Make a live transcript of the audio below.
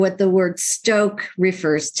what the word stoke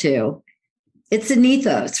refers to. It's an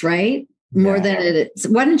ethos, right? More than it is.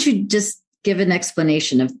 Why don't you just give an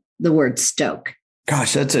explanation of the word stoke?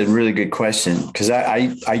 Gosh, that's a really good question, because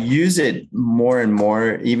I use it more and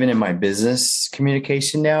more, even in my business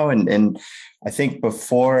communication now. And I think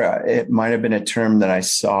before it might have been a term that I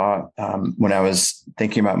saw when I was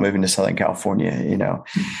thinking about moving to Southern California,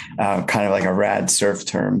 kind of like a rad surf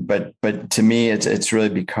term. But to me, it's really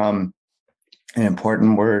become an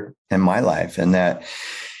important word in my life, and that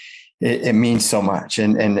it means so much.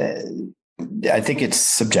 And I think it's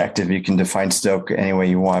subjective. You can define stoke any way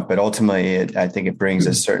you want, but ultimately, I think it brings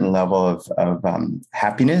a certain level of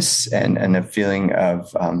happiness and a feeling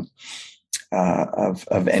of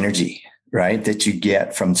energy, right? That you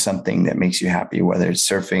get from something that makes you happy, whether it's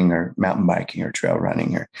surfing or mountain biking or trail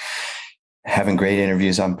running or having great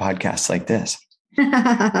interviews on podcasts like this.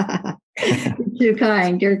 You're too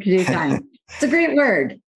kind. You're too kind. It's a great word.